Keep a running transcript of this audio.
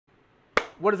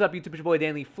What is up, YouTube? It's your boy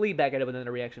DanLeeFlea back at it with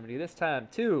another reaction video. This time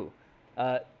to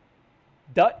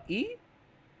DUT2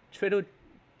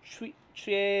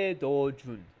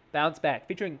 Bounce Back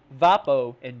featuring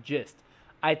Vapo and Gist.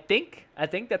 I think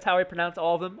that's how I pronounce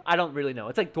all of them. I don't really know.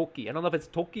 It's like Toki. I don't know if it's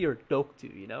Toki or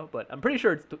DUT2, you know, but I'm pretty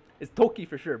sure it's Toki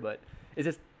for sure. But is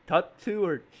this DUT2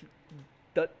 or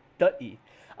DUT?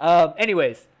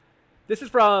 Anyways, this is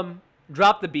from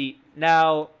Drop the Beat.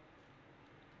 Now,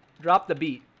 Drop the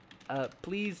Beat.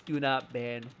 Please do not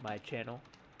ban my channel.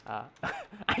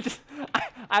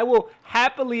 I will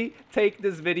happily take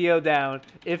this video down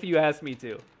if you ask me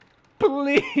to.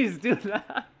 Please do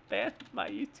not ban my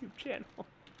YouTube channel.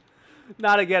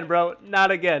 Not again, bro.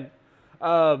 Not again.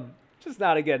 Just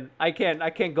not again. I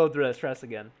can't go through that stress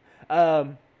again.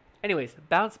 Anyways,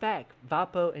 Bounce Back,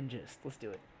 Vapo and Gist. Let's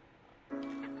do it.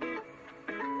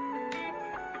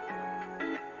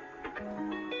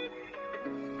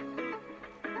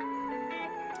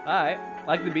 Alright,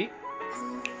 like the beat.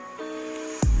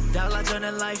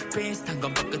 달라져는 life 비슷한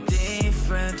건 바꿔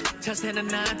different 자세는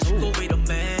낮추고 위로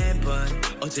매번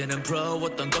어제는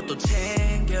부러웠던 것도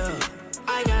챙겨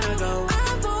I gotta go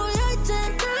안 보여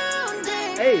이젠 down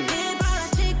day hey. 네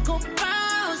바라지고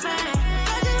bounce back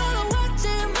아직 올라왔지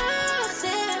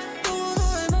myself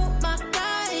누구를 못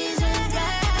막아 이제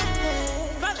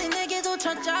빨리 내게도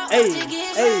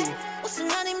찾아오지기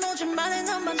웃음 아닌 모든 말에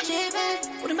너만 집에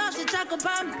우리 맘씨 자꾸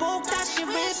반복 다시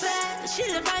repeat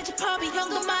실력 알지 팝이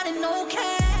형도 말해 no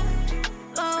care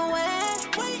long way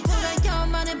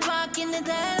후라이어만에 바뀐 내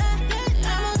달라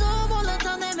아무도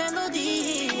몰랐던 내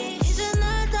멜로디 이제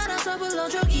날 따라서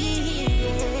불러주기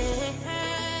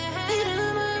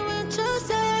이름을 외쳐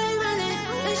say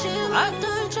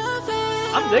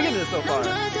I'm digging this so far.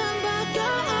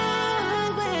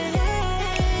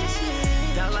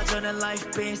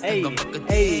 Hey,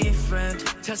 hey.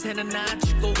 자세는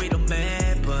낮추고 위로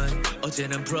매번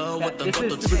어제는 부러웠던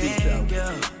것도 챙겨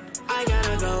I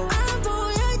gotta go 안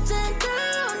보여 이젠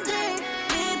down day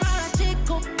네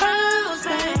바라지고 bounce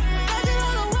back 아직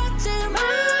올라왔지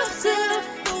myself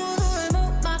누구를 못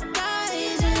막아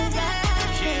이제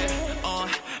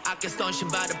아껴 쏜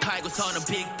신발을 팔고서는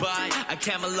big buy I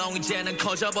came along 이제는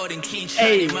커져버린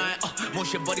킹차이 말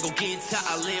모셔버리고 기타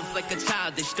I live like a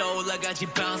childish 또 올라가지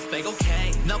bounce back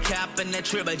okay 너 cap 내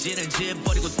출발지는 집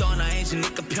버리고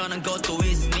떠나야지니까 편한 것도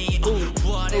있으니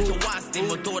부활해서 왔으니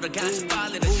뭐 돌아가시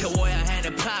빨리는 채워야 해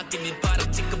내 파끼니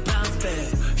바라지고 bounce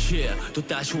back yeah 또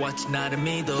다시 왔지 나를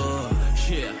믿어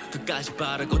yeah 끝까지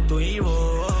바라고 또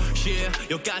이뤄 yeah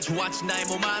여기까지 왔지 나의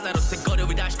몸 하나로 새거려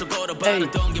위 다시 또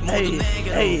걸어봐라던 게 모두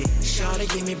내게로 Shawty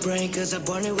give me brain cause I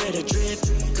burn it with a drip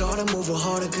Gotta move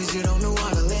harder cause you don't know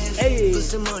how to live Put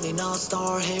some money now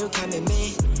star hey you come at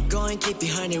me Go and keep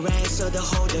behind it right so the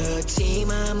whole team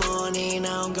I'm on it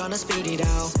now I'm gonna speed it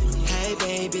out Hey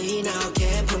baby now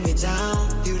can't put me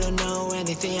down You don't know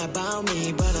anything about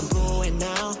me but I'm blowing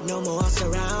now No more us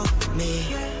around me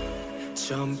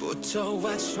처음부터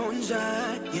watch 혼자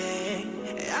yeah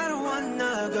I don't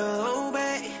wanna go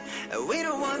back We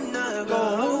don't wanna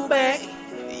go back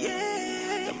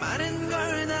Yeah 많은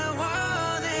걸 다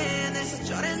원해 내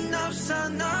시절엔 없어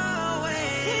no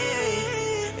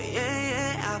way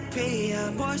Yeah 앞이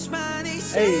한 번만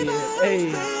Hey, hey,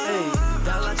 hey.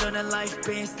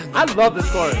 I love this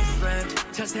chorus.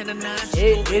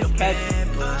 It is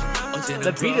catchy.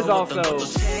 The beat is also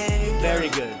very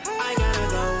good.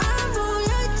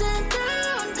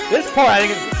 This part I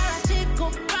think is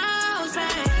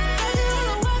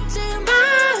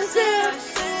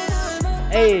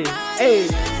Hey, hey,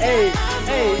 hey,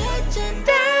 hey.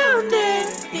 Down there.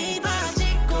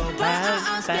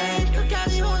 Bounce back.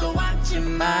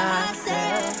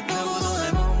 Myself.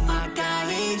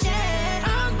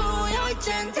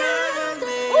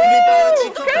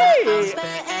 Okay.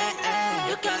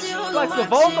 Flex the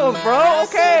vocals, bro.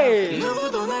 Okay.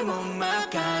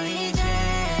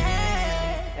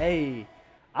 Hey.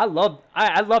 I love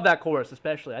that chorus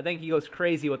especially. I think he goes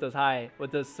crazy with those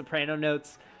soprano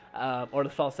notes. Or the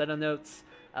falsetto notes.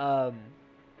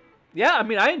 Yeah, I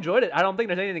mean, I enjoyed it. I don't think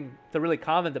there's anything to really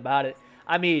comment about it.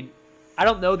 I mean, I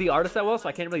don't know the artist that well, so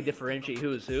I can't really differentiate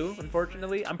who is who,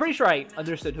 unfortunately. I'm pretty sure I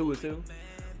understood who was who.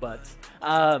 But,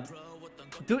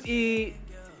 DUT2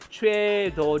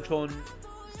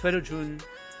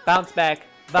 Bounce Back,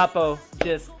 Vapo,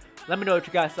 Gist. Let me know what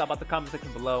you guys thought about the comment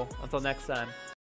section below. Until next time.